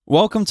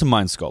Welcome to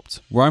Mind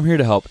Sculpt, where I'm here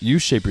to help you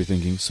shape your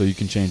thinking so you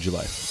can change your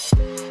life.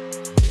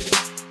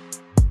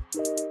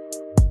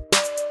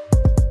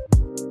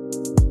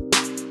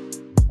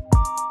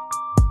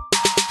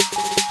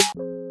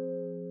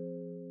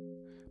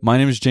 My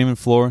name is Jamin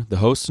Floor, the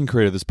host and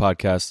creator of this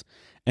podcast.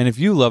 And if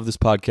you love this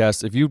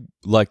podcast, if you'd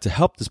like to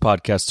help this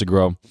podcast to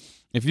grow,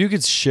 if you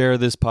could share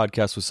this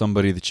podcast with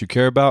somebody that you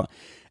care about,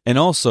 and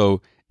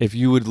also if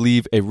you would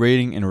leave a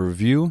rating and a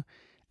review,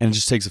 and it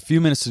just takes a few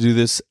minutes to do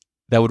this,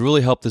 that would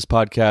really help this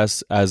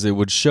podcast, as it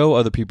would show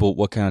other people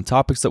what kind of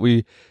topics that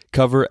we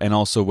cover and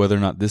also whether or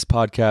not this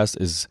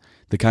podcast is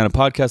the kind of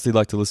podcast they'd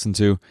like to listen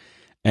to.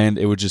 And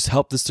it would just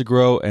help this to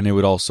grow, and it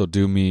would also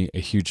do me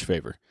a huge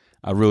favor.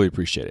 I really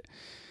appreciate it.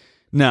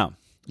 Now,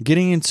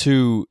 getting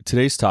into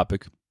today's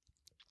topic,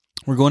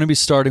 we're going to be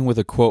starting with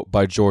a quote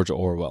by George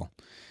Orwell.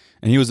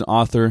 And he was an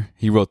author.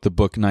 He wrote the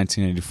book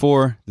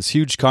 1984, this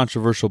huge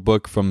controversial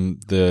book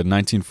from the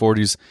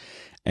 1940s.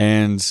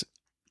 And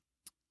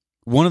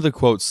one of the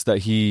quotes that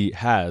he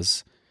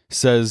has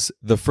says,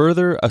 "The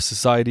further a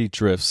society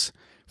drifts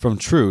from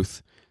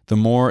truth, the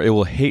more it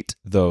will hate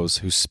those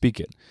who speak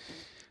it."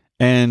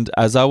 And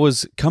as I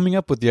was coming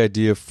up with the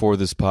idea for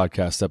this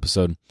podcast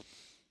episode,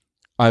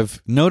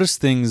 I've noticed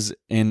things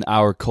in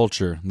our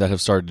culture that have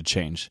started to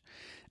change.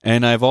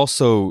 And I've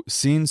also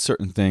seen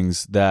certain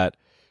things that,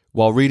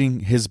 while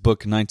reading his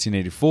book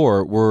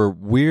 1984, were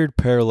weird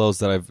parallels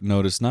that I've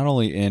noticed not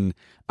only in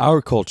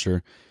our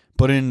culture,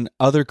 but in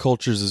other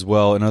cultures as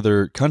well, in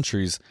other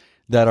countries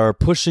that are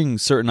pushing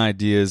certain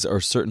ideas or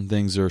certain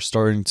things, are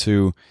starting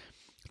to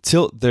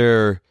tilt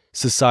their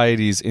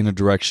societies in a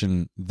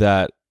direction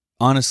that,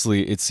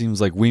 honestly, it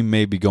seems like we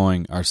may be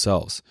going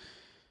ourselves.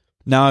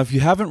 Now, if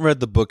you haven't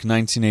read the book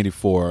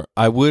 1984,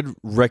 I would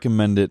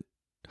recommend it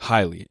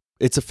highly.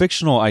 It's a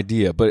fictional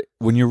idea, but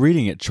when you're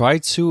reading it, try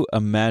to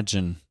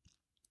imagine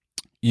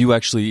you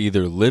actually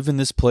either live in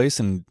this place,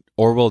 and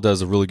Orwell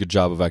does a really good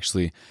job of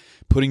actually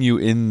putting you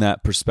in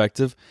that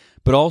perspective,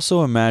 but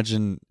also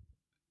imagine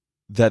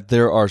that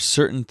there are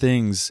certain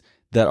things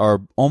that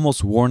are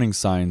almost warning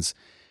signs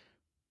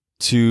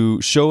to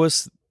show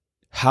us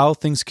how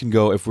things can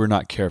go if we're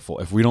not careful,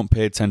 if we don't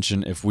pay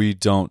attention, if we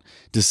don't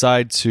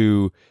decide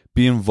to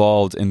be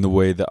involved in the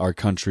way that our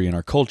country and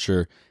our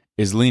culture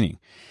is leaning.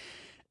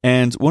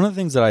 And one of the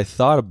things that I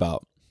thought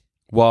about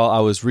while I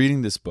was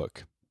reading this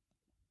book,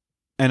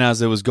 and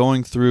as I was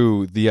going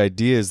through the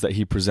ideas that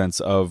he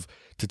presents of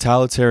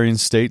totalitarian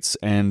states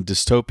and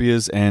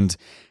dystopias, and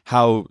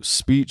how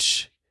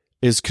speech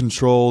is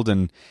controlled,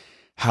 and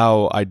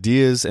how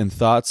ideas and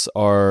thoughts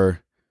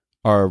are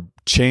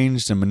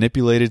changed and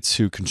manipulated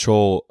to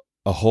control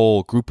a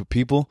whole group of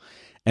people,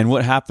 and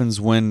what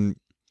happens when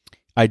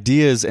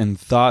ideas and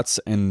thoughts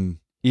and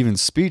even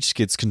speech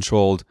gets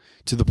controlled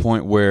to the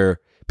point where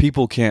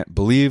people can't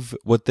believe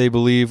what they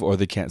believe, or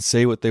they can't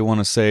say what they want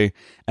to say,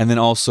 and then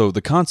also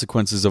the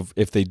consequences of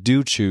if they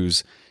do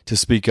choose to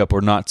speak up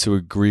or not to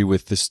agree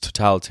with this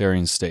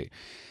totalitarian state.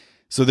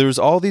 So there was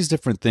all these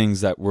different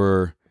things that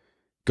were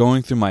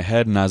going through my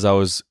head, and as I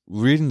was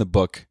reading the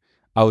book,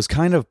 I was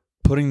kind of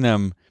putting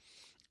them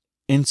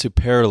into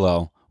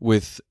parallel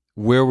with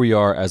where we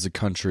are as a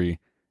country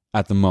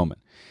at the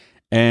moment.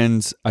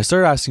 And I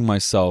started asking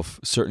myself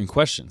certain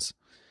questions.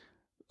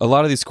 A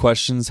lot of these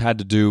questions had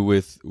to do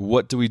with,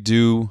 what do we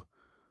do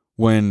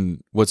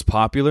when what's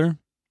popular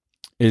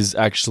is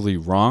actually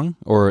wrong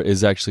or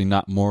is actually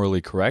not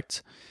morally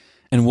correct?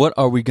 And what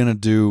are we going to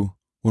do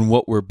when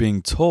what we're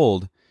being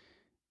told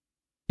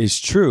is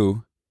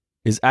true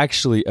is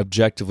actually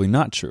objectively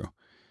not true?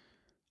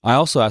 I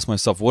also asked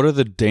myself, what are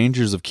the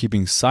dangers of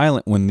keeping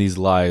silent when these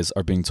lies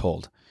are being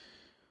told?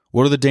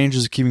 What are the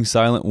dangers of keeping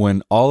silent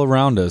when all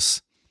around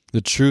us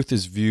the truth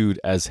is viewed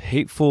as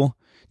hateful,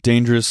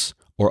 dangerous,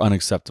 or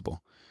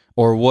unacceptable?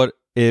 Or what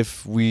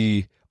if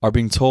we are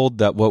being told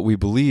that what we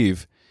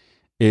believe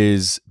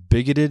is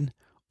bigoted,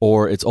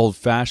 or it's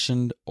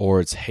old-fashioned, or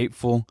it's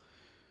hateful,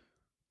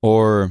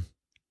 or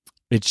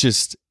it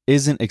just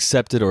isn't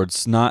accepted, or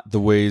it's not the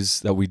ways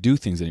that we do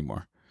things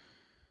anymore?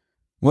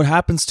 What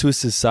happens to a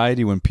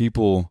society when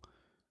people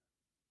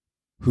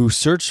who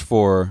search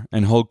for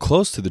and hold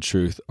close to the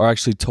truth are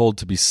actually told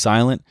to be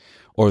silent,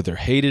 or they're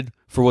hated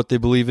for what they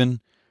believe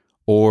in,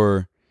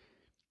 or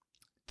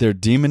they're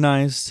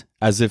demonized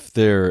as if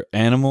they're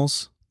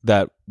animals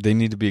that they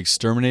need to be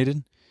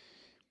exterminated?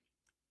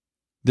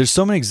 There's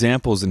so many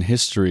examples in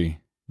history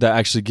that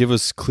actually give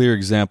us clear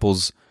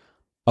examples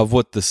of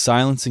what the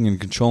silencing and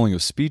controlling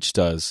of speech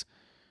does,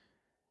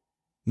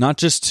 not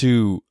just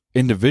to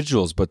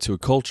individuals, but to a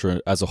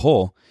culture as a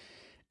whole.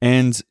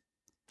 And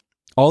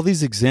all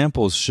these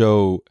examples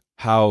show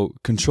how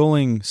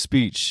controlling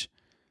speech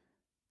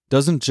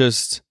doesn't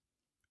just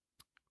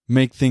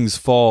make things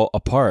fall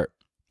apart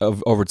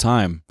over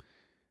time,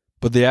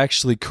 but they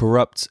actually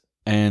corrupt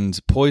and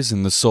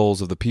poison the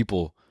souls of the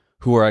people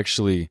who are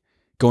actually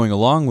going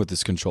along with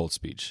this controlled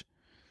speech.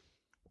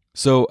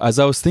 So as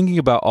I was thinking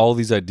about all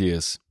these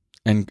ideas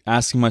and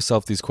asking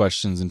myself these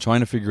questions and trying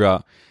to figure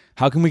out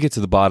how can we get to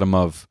the bottom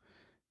of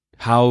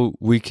how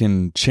we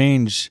can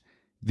change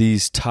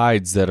these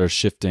tides that are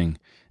shifting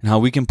and how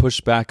we can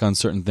push back on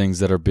certain things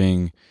that are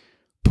being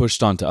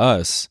pushed onto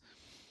us,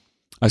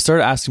 I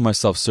started asking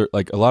myself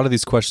like a lot of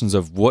these questions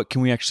of what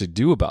can we actually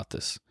do about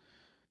this?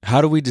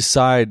 How do we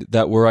decide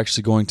that we're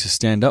actually going to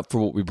stand up for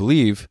what we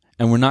believe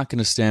and we're not going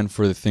to stand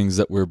for the things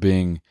that we're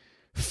being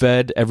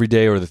fed every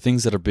day or the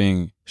things that are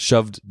being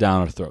shoved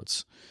down our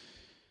throats?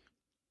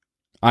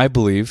 I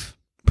believe,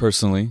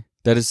 personally,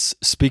 that it's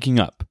speaking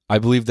up. I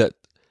believe that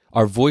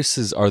our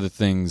voices are the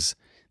things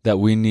that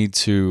we need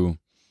to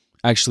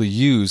actually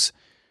use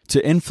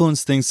to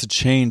influence things to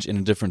change in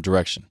a different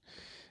direction.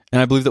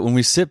 And I believe that when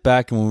we sit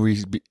back and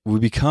when we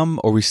become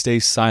or we stay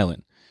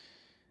silent,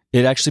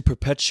 it actually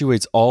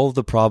perpetuates all of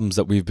the problems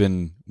that we've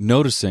been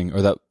noticing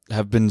or that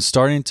have been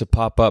starting to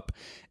pop up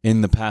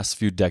in the past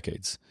few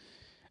decades.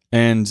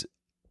 And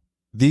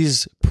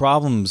these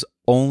problems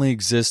only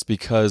exist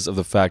because of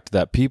the fact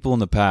that people in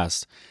the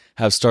past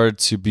have started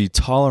to be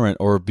tolerant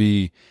or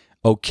be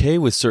okay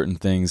with certain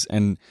things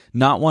and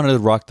not want to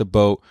rock the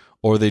boat,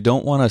 or they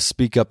don't want to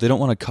speak up, they don't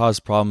want to cause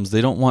problems,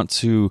 they don't want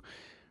to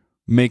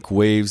make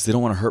waves, they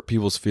don't want to hurt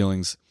people's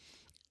feelings.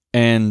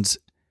 And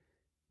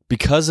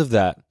because of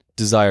that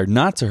desire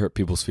not to hurt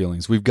people's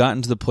feelings, we've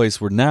gotten to the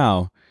place where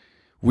now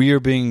we are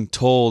being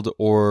told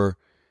or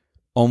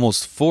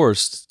almost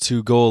forced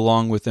to go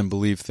along with and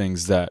believe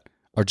things that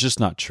are just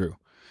not true.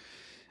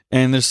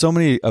 And there's so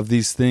many of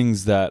these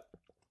things that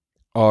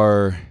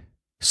are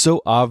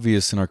so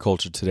obvious in our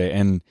culture today.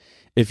 And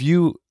if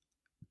you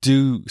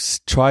do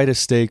try to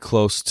stay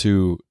close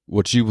to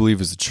what you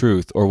believe is the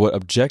truth or what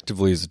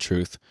objectively is the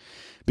truth,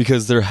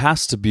 because there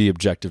has to be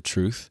objective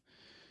truth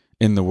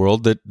in the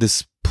world, that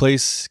this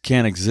place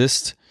can't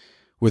exist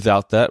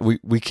without that.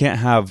 We can't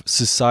have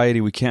society,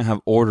 we can't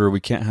have order, we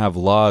can't have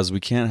laws, we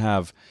can't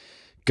have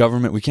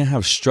government, we can't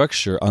have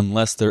structure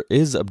unless there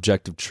is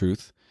objective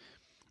truth.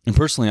 And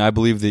personally, I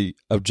believe the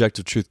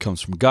objective truth comes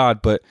from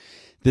God, but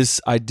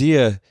this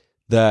idea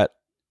that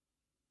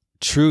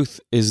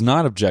truth is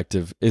not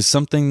objective is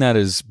something that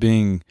is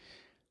being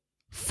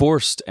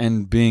forced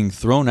and being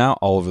thrown out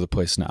all over the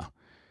place now.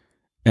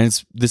 And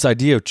it's this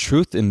idea of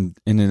truth in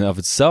and of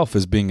itself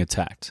is being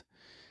attacked.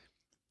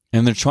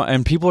 And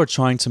and people are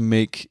trying to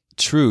make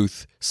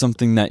truth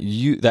something that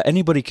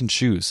anybody can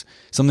choose,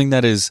 something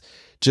that is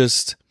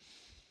just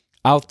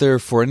out there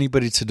for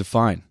anybody to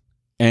define.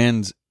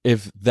 And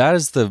if that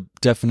is the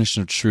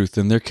definition of truth,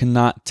 then there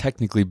cannot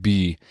technically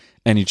be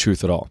any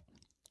truth at all.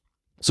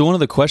 So one of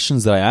the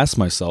questions that I ask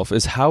myself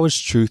is, how is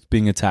truth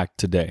being attacked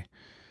today?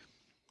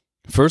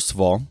 First of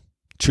all,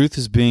 truth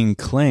is being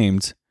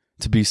claimed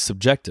to be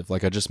subjective,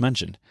 like I just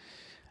mentioned.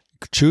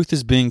 Truth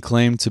is being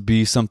claimed to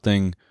be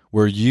something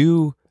where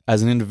you,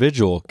 as an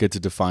individual, get to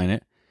define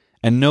it,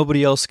 and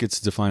nobody else gets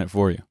to define it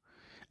for you.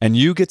 And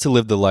you get to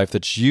live the life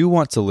that you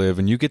want to live,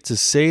 and you get to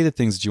say the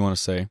things that you want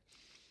to say.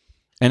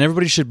 And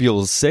everybody should be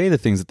able to say the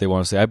things that they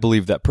want to say. I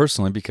believe that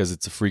personally, because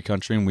it's a free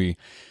country, and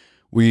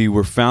we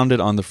were founded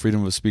on the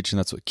freedom of speech, and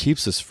that's what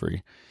keeps us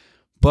free.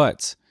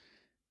 But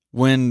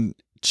when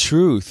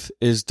truth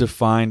is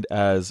defined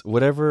as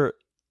whatever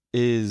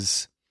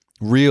is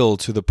real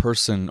to the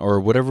person,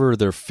 or whatever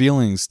their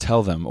feelings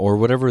tell them, or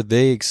whatever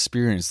they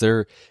experience,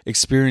 their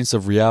experience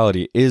of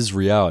reality is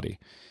reality,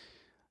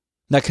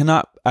 that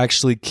cannot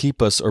actually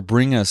keep us or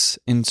bring us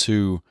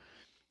into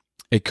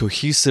a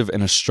cohesive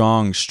and a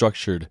strong,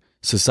 structured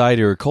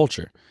society or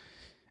culture.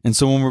 And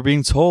so when we're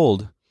being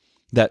told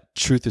that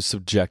truth is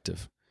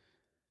subjective,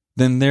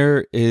 then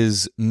there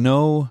is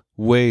no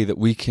way that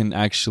we can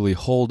actually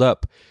hold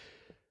up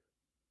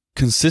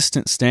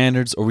consistent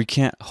standards, or we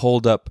can't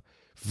hold up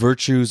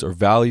virtues or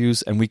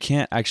values, and we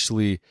can't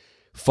actually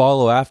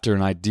follow after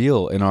an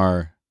ideal in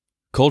our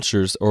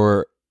cultures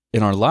or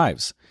in our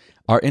lives.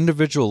 Our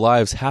individual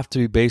lives have to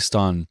be based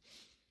on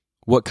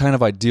what kind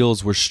of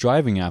ideals we're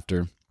striving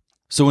after.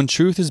 So when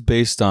truth is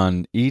based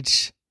on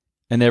each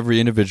and every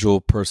individual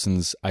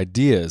person's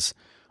ideas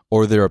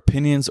or their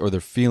opinions or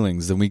their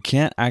feelings, then we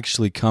can't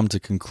actually come to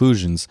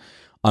conclusions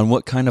on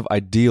what kind of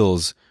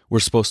ideals we're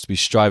supposed to be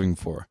striving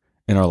for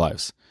in our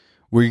lives.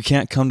 We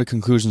can't come to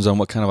conclusions on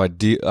what kind of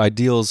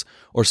ideals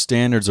or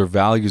standards or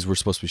values we're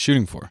supposed to be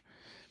shooting for.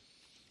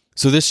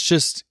 So this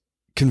just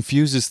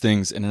confuses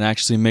things, and it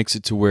actually makes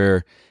it to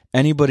where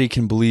anybody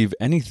can believe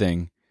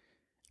anything,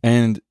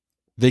 and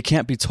they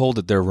can't be told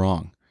that they're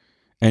wrong.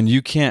 And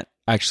you can't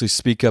actually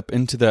speak up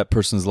into that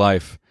person's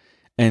life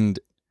and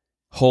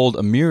hold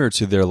a mirror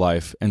to their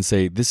life and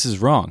say, this is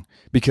wrong,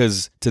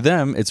 because to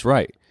them it's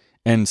right.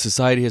 And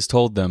society has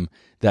told them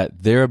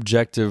that their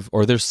objective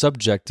or their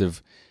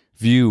subjective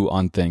view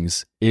on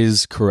things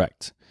is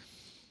correct.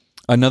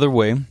 Another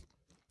way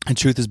and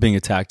truth is being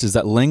attacked is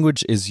that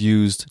language is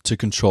used to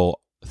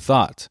control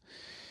thought.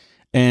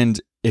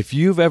 And if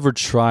you've ever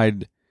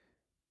tried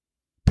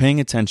paying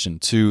attention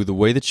to the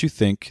way that you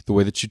think, the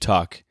way that you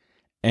talk,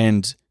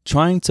 and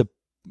trying to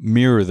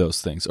mirror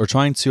those things, or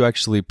trying to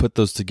actually put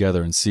those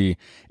together and see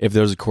if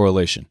there's a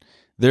correlation,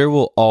 there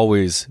will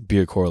always be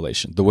a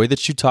correlation. The way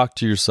that you talk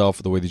to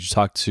yourself, the way that you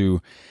talk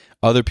to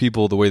other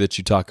people, the way that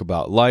you talk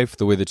about life,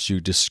 the way that you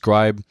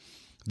describe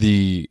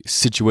the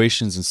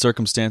situations and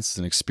circumstances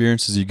and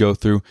experiences you go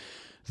through,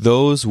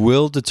 those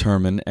will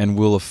determine and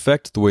will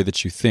affect the way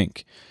that you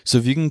think. So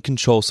if you can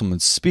control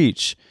someone's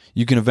speech,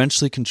 you can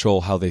eventually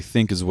control how they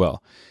think as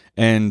well.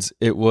 And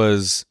it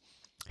was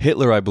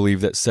Hitler, I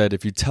believe, that said,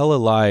 if you tell a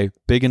lie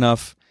big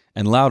enough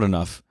and loud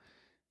enough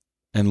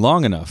and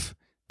long enough,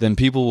 then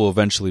people will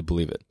eventually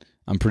believe it.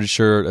 I'm pretty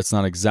sure that's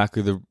not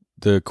exactly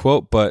the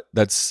quote, but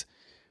that's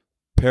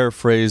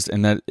paraphrased,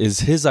 and that is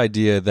his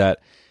idea that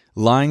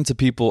lying to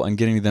people and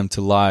getting them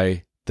to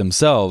lie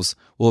themselves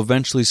will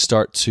eventually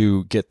start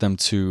to get them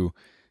to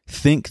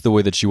think the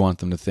way that you want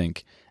them to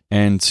think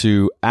and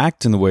to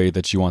act in the way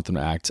that you want them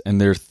to act. And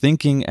their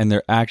thinking and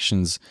their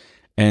actions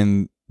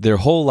and their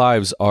whole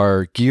lives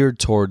are geared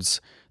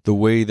towards the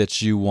way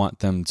that you want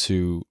them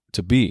to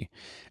be.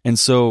 And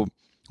so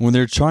when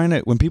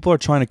people are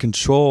trying to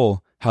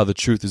control how the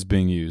truth is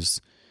being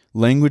used,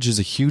 language is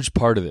a huge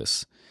part of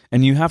this.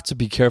 And you have to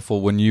be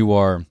careful when you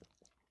are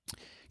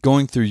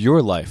going through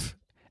your life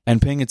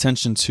and paying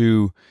attention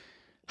to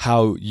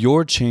how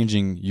you're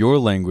changing your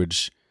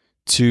language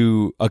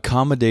to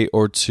accommodate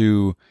or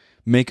to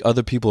make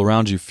other people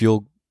around you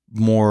feel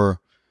more,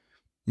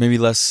 maybe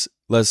less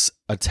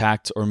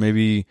attacked, or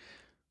maybe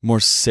more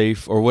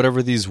safe, or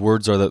whatever these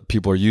words are that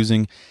people are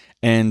using.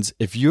 And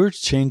if you're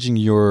changing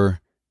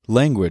your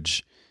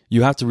language,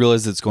 you have to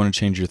realize that it's going to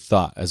change your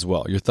thought as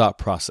well, your thought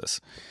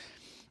process.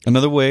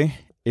 Another way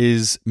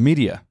is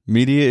media.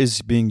 Media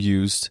is being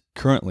used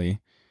currently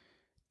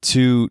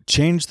to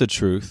change the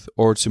truth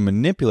or to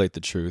manipulate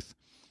the truth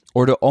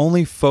or to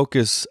only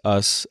focus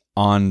us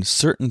on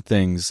certain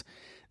things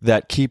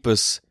that keep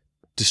us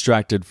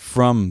distracted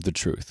from the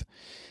truth.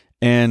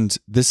 And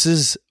this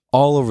is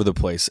all over the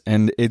place.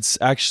 And it's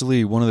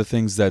actually one of the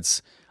things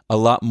that's a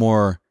lot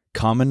more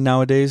common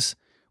nowadays,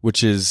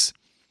 which is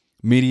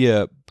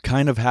media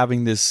kind of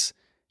having this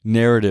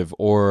narrative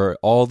or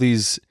all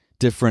these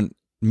different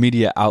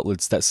media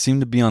outlets that seem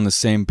to be on the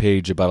same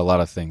page about a lot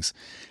of things.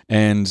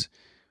 And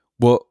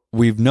what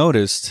I've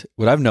noticed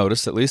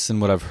at least, and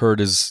what I've heard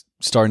is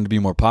starting to be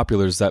more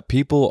popular, is that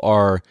people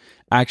are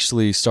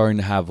actually starting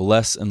to have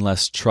less and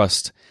less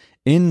trust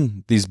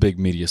in these big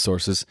media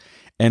sources.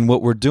 And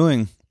what we're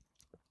doing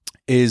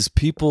is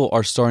people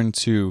are starting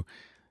to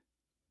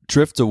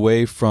drift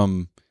away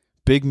from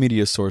big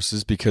media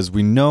sources because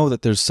we know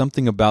that there's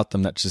something about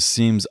them that just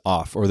seems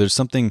off, or there's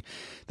something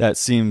that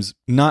seems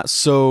not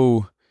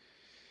so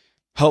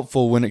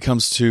helpful when it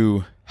comes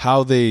to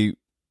how they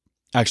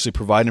actually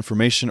provide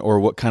information or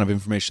what kind of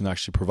information they're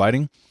actually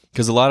providing.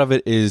 Because a lot of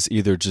it is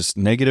either just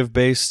negative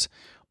based,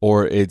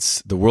 or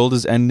it's the world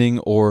is ending,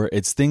 or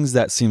it's things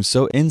that seem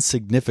so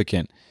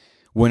insignificant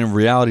when in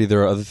reality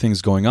there are other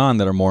things going on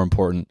that are more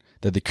important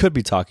that they could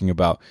be talking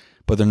about,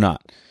 but they're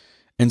not.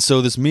 And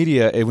so this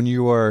media, when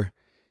you are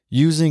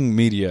using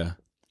media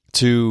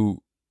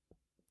to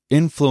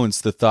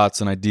influence the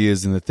thoughts and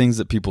ideas and the things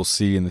that people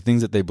see and the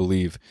things that they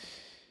believe,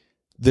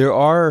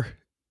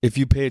 if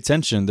you pay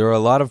attention, there are a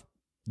lot of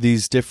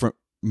these different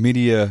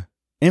media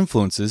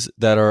influences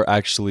that are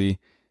actually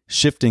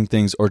shifting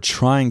things or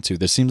trying to.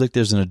 There seems like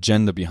there's an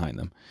agenda behind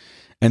them.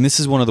 And this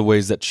is one of the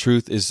ways that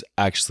truth is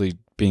actually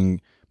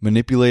being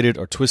manipulated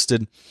or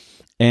twisted.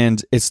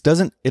 And it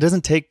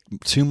doesn't take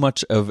too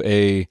much of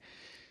a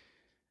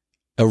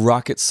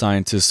rocket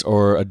scientist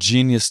or a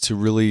genius to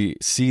really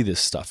see this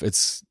stuff.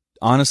 It's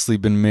honestly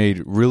been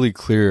made really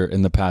clear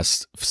in the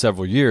past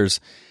several years,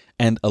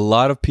 and a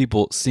lot of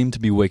people seem to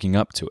be waking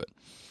up to it.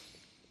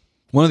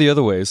 One of the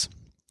other ways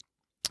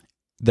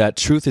that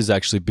truth is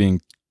actually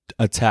being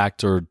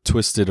attacked or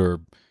twisted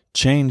or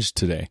changed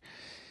today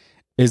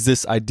is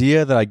this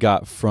idea that I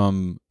got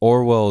from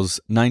Orwell's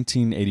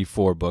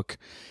 1984 book,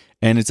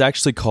 and it's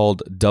actually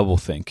called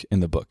doublethink in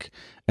the book.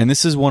 And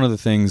this is one of the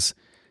things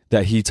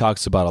that he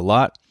talks about a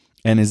lot,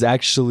 and is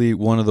actually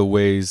one of the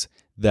ways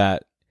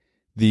that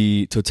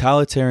the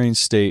totalitarian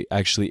state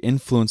actually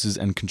influences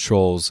and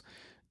controls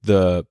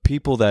the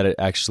people that it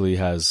actually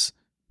has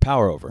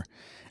power over.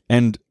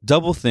 And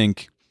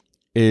doublethink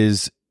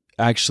is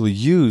actually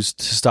used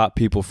to stop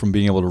people from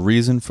being able to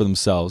reason for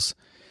themselves,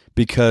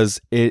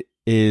 because it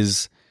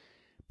is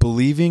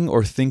believing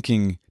or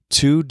thinking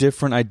two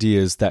different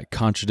ideas that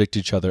contradict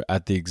each other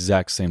at the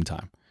exact same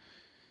time.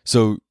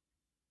 So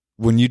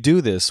when you do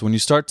this, when you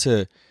start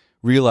to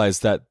realize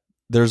that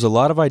there's a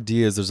lot of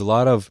ideas, there's a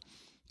lot of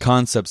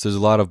concepts, there's a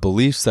lot of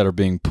beliefs that are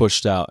being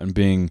pushed out and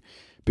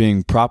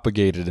being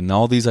propagated, and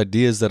all these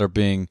ideas that are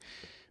being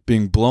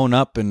blown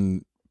up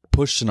and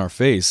pushed in our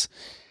face,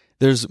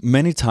 there's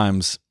many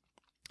times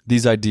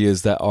these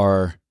ideas that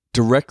are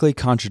directly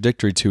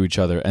contradictory to each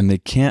other, and they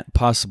can't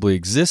possibly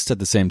exist at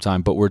the same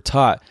time, but we're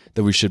taught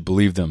that we should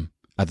believe them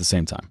at the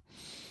same time.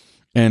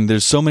 And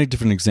there's so many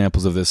different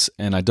examples of this,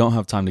 and I don't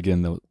have time to get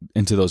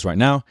into those right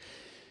now,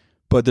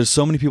 but there's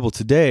so many people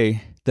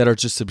today that are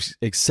just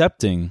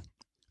accepting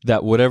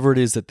that whatever it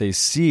is that they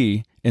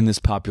see in this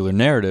popular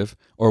narrative,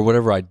 or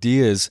whatever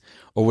ideas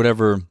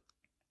or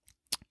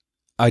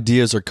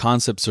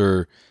concepts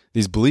or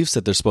these beliefs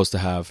that they're supposed to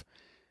have,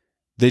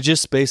 they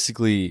just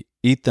basically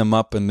eat them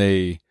up, and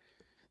they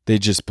They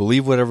just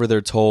believe whatever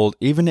they're told,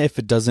 even if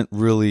it doesn't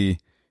really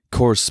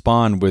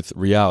correspond with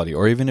reality,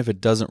 or even if it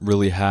doesn't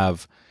really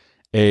have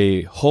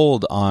a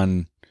hold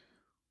on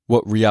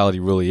what reality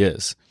really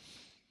is.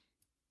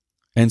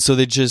 And so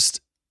they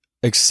just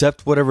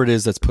accept whatever it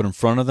is that's put in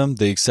front of them.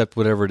 They accept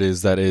whatever it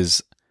is that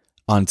is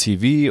on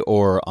TV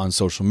or on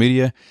social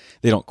media.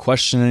 They don't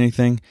question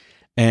anything.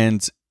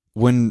 And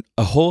when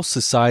a whole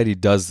society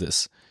does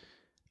this,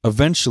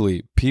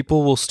 eventually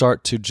people will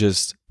start to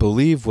just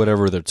believe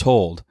whatever they're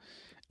told,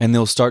 and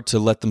they'll start to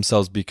let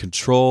themselves be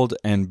controlled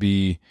and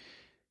be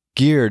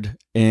geared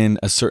in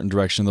a certain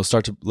direction. They'll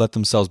start to let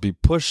themselves be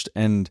pushed,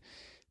 and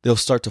they'll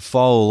start to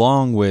follow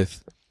along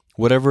with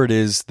whatever it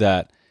is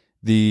that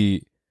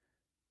the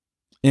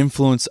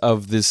influence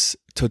of this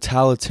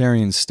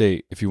totalitarian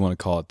state, if you want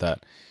to call it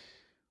that,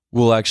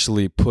 will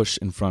actually push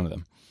in front of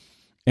them.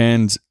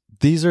 And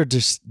these are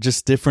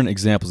just different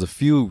examples, a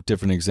few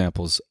different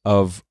examples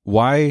of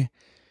why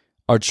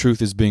our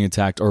truth is being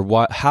attacked,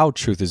 or how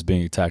truth is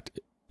being attacked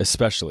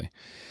especially.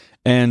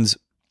 And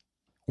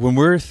when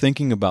we're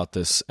thinking about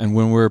this and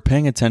when we're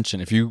paying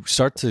attention, if you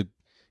start to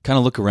kind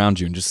of look around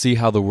you and just see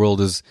how the world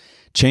is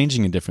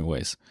changing in different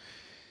ways,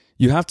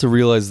 you have to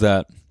realize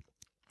that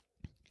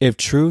if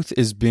truth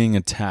is being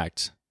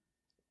attacked,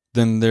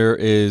 then there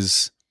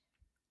is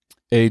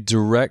a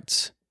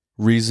direct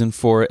reason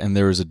for it, and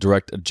there is a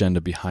direct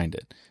agenda behind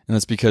it. And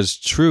that's because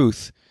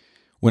truth,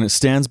 when it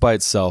stands by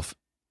itself,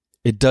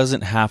 it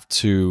doesn't have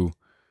to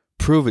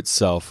prove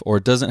itself,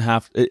 or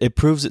it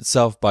proves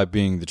itself by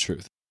being the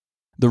truth.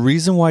 The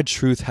reason why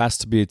truth has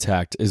to be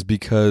attacked is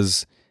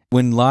because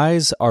when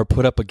lies are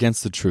put up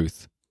against the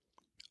truth,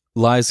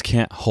 lies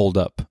can't hold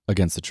up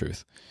against the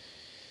truth.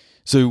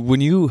 So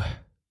when you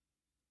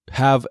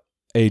have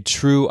a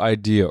true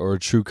idea or a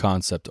true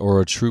concept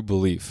or a true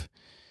belief,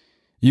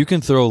 you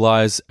can throw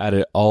lies at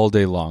it all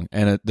day long,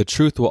 and the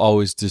truth will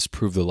always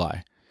disprove the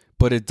lie.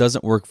 But it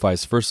doesn't work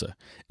vice versa.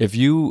 If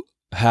you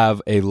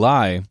have a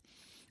lie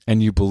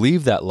and you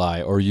believe that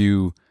lie, or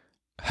you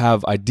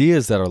have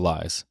ideas that are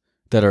lies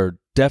that are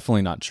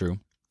definitely not true,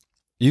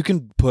 you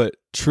can put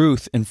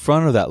truth in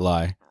front of that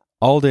lie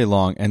all day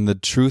long, and the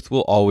truth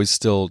will always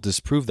still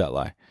disprove that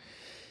lie.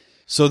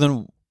 So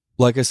then,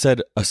 like I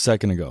said a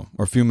second ago,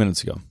 or a few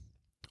minutes ago,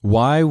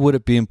 why would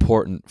it be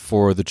important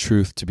for the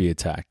truth to be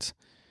attacked?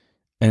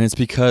 And it's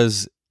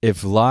because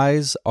if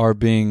lies are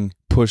being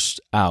pushed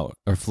out,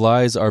 or if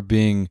lies are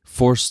being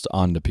forced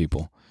onto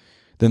people,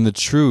 then the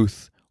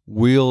truth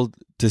will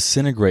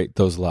disintegrate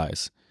those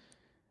lies.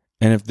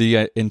 And if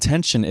the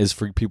intention is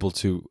for people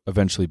to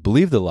eventually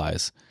believe the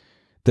lies,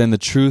 then the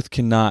truth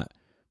cannot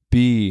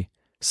be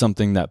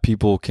something that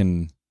people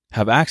can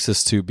have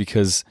access to,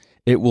 because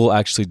it will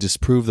actually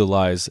disprove the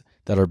lies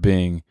that are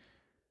being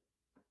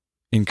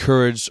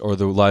encouraged, or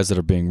the lies that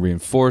are being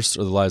reinforced,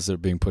 or the lies that are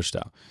being pushed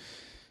out.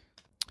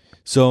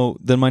 So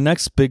then my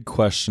next big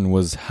question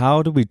was,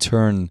 how do we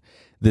turn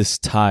this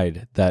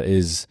tide that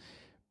is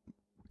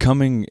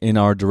coming in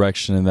our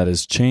direction and that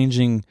is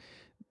changing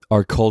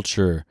our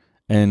culture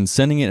and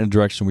sending it in a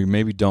direction we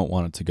maybe don't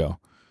want it to go?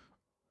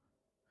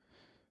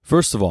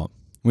 First of all,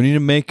 we need to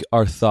make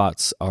our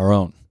thoughts our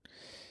own.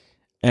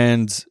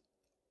 And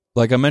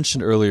like I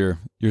mentioned earlier,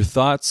 your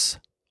thoughts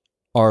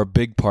are a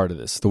big part of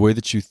this. The way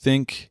that you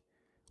think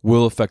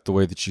will affect the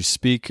way that you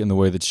speak and the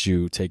way that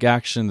you take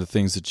action, the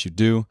things that you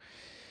do.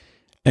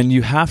 And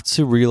you have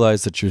to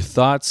realize that your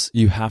thoughts,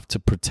 you have to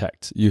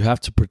protect. You have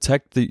to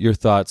protect your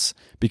thoughts,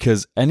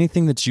 because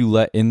anything that you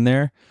let in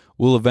there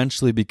will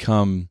eventually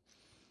become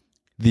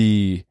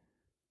the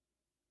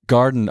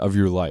garden of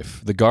your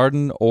life, the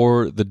garden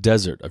or the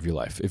desert of your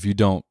life, if you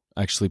don't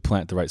actually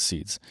plant the right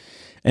seeds.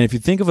 And if you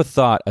think of a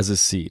thought as a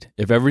seed,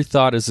 if every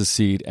thought is a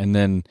seed, and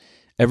then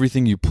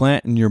everything you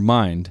plant in your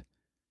mind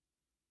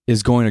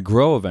is going to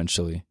grow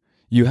eventually,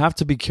 you have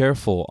to be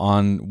careful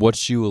on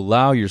what you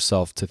allow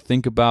yourself to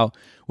think about,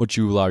 what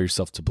you allow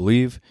yourself to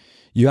believe.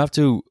 You have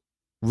to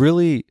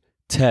really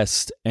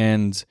test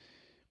and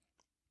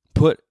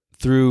put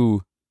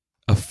through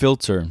a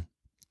filter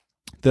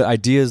the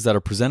ideas that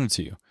are presented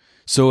to you.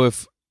 So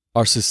if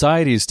our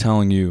society is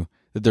telling you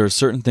that there are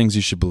certain things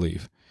you should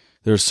believe,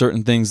 there are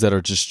certain things that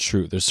are just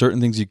true, there's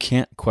certain things you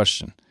can't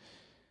question,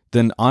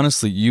 then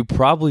honestly, you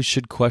probably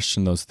should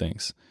question those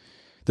things.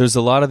 There's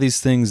a lot of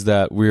these things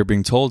that we're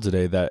being told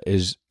today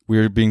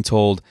we're being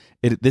told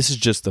this is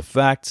just the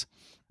fact,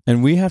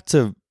 and we have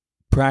to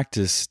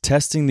practice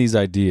testing these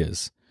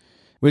ideas.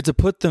 We have to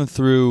put them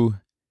through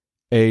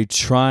a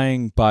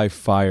trying by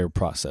fire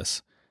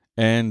process.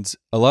 And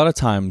a lot of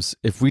times,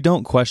 if we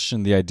don't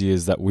question the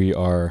ideas that we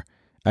are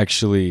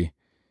actually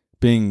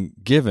being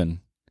given,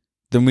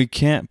 then we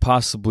can't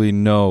possibly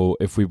know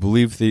if we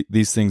believe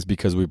these things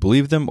because we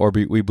believe them, or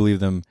we believe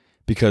them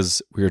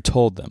because we are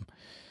told them.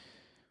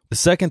 The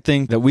second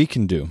thing that we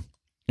can do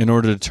in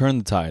order to turn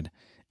the tide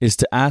is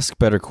to ask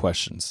better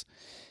questions.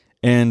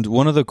 And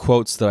one of the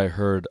quotes that I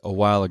heard a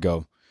while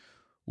ago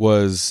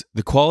was,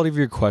 the quality of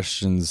your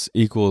questions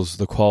equals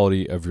the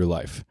quality of your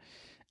life.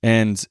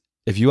 And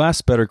if you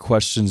ask better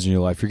questions in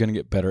your life, you're going to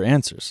get better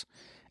answers.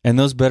 And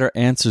those better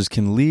answers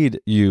can lead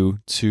you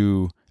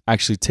to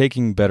actually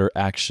taking better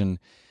action,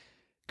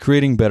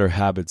 creating better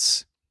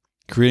habits,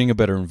 creating a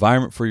better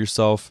environment for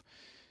yourself,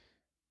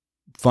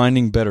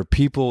 finding better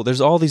people. There's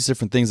all these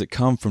different things that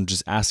come from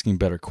just asking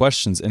better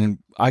questions. And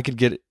I could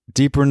get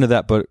deeper into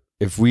that, but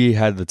if we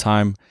had the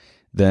time,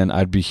 then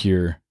I'd be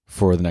here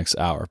for the next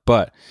hour.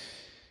 But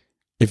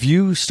if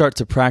you start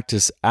to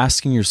practice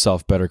asking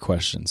yourself better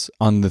questions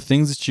on the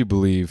things that you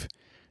believe,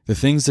 the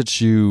things that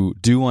you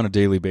do on a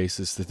daily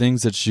basis, the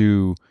things that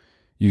you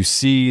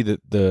see,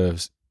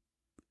 the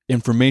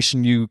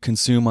information you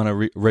consume on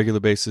a regular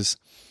basis,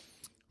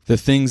 the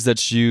things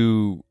that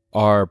you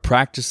are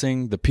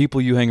practicing, the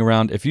people you hang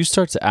around, if you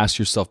start to ask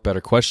yourself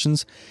better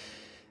questions,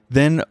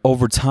 then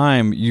over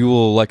time you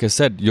will, like I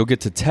said, you'll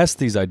get to test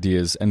these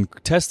ideas and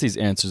test these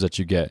answers that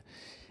you get,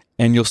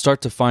 and you'll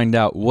start to find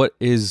out what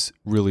is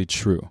really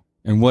true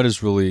and what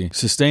is really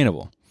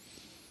sustainable.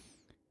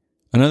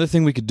 Another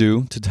thing we could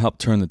do to help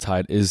turn the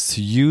tide is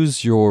to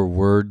use your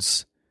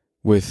words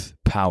with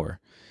power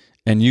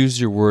and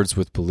use your words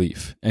with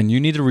belief. And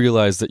you need to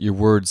realize that your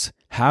words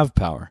have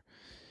power.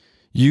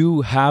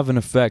 You have an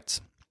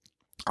effect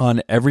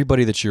on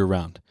everybody that you're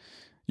around.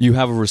 You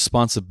have a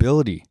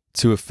responsibility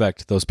to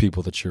affect those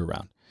people that you're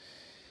around.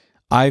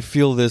 I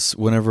feel this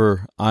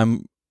whenever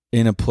I'm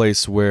in a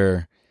place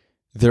where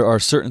there are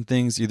certain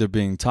things either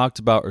being talked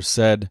about or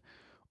said,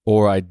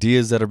 or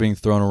ideas that are being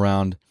thrown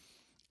around,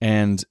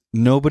 and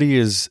nobody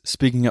is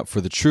speaking up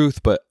for the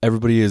truth, but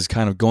everybody is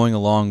kind of going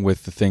along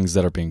with the things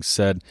that are being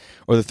said,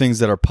 or the things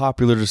that are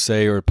popular to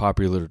say or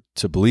popular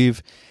to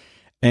believe.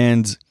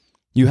 And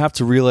you have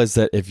to realize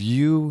that if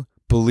you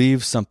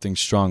believe something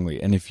strongly,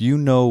 and if you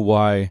know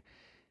why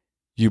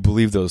you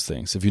believe those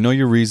things, if you know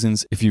your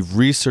reasons, if you've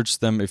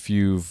researched them, if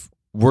you've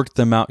worked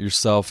them out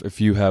yourself, if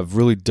you have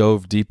really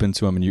dove deep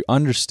into them and you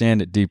understand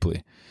it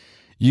deeply,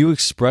 you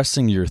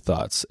expressing your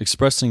thoughts,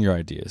 expressing your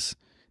ideas,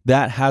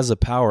 that has a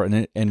power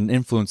and an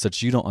influence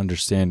that you don't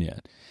understand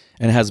yet.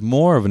 And it has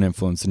more of an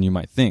influence than you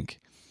might think.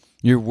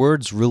 Your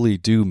words really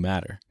do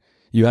matter.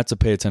 You have to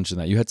pay attention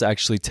to that. You have to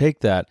actually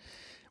take that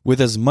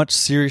with as much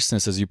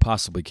seriousness as you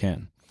possibly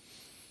can.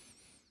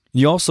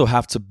 You also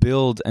have to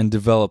build and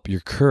develop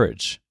your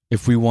courage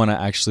if we want to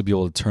actually be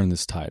able to turn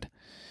this tide.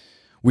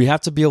 We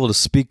have to be able to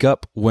speak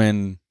up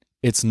when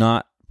it's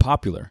not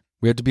popular.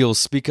 We have to be able to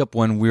speak up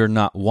when we're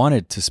not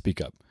wanted to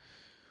speak up.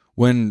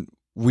 When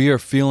we are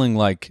feeling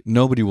like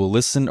nobody will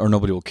listen or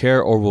nobody will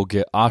care, or we'll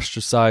get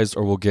ostracized,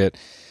 or we'll get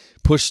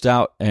pushed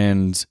out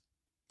and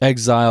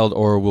exiled,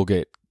 or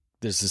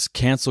there's this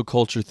cancel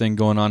culture thing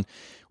going on.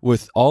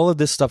 With all of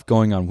this stuff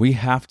going on, we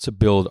have to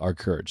build our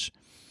courage.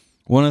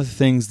 One of the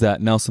things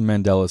that Nelson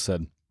Mandela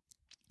said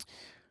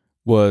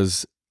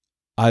was,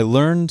 "I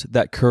learned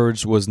that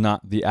courage was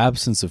not the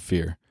absence of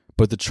fear,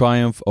 but the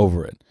triumph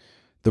over it.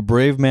 The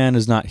brave man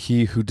is not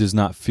he who does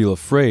not feel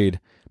afraid,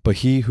 but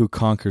he who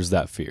conquers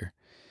that fear."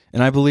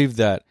 And I believe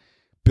that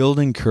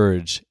building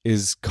courage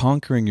is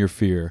conquering your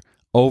fear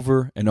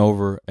over and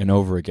over and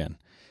over again,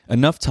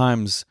 enough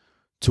times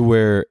to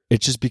where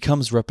it just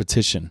becomes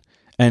repetition.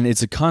 And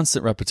it's a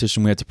constant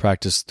repetition we have to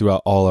practice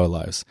throughout all our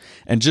lives.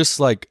 And just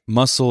like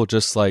muscle,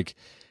 just like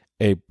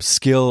a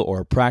skill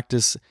or a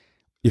practice,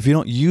 if you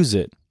don't use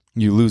it,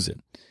 you lose it.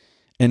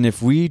 And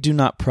if we do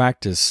not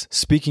practice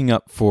speaking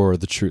up for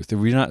the truth, if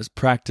we do not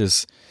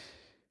practice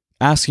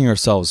asking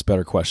ourselves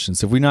better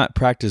questions, if we not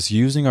practice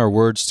using our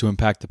words to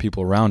impact the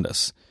people around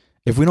us,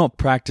 if we don't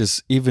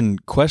practice even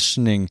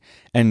questioning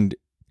and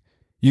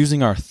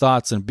using our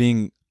thoughts and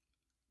being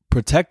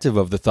protective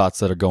of the thoughts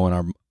that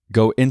are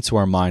go into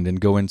our mind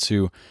and go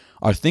into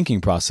our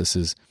thinking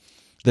processes,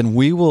 then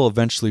we will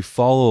eventually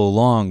follow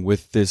along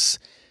with this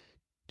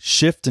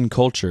shift in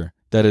culture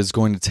that is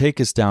going to take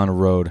us down a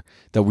road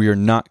that we are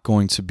not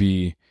going to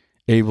be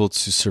able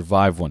to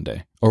survive one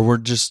day. Or we're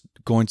just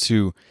going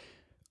to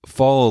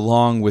follow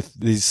along with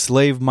these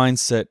slave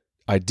mindset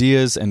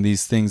ideas and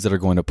these things that are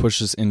going to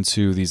push us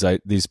into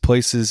these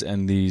places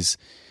and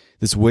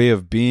this way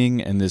of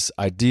being and this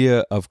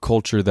idea of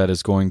culture that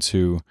is going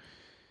to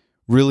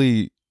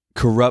really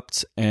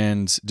corrupt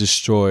and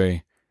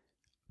destroy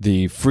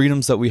the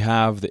freedoms that we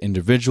have, the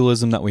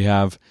individualism that we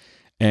have,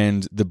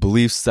 and the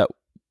beliefs that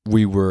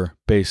we were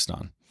based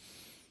on.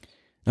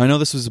 Now, I know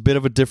this was a bit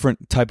of a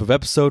different type of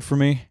episode for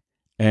me,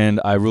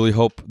 and I really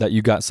hope that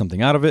you got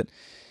something out of it.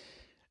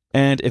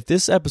 And if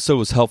this episode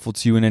was helpful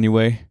to you in any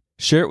way,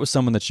 share it with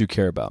someone that you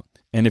care about.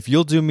 And if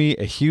you'll do me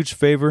a huge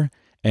favor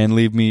and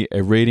leave me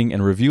a rating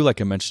and review like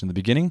I mentioned in the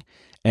beginning,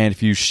 and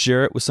if you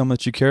share it with someone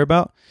that you care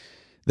about,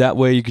 that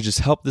way you could just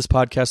help this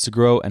podcast to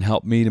grow and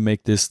help me to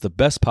make this the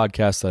best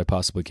podcast that I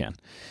possibly can.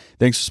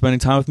 Thanks for spending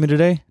time with me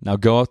today. Now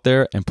go out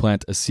there and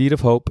plant a seed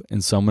of hope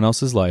in someone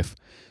else's life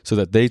so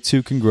that they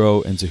too can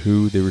grow into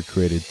who they were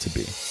created to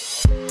be.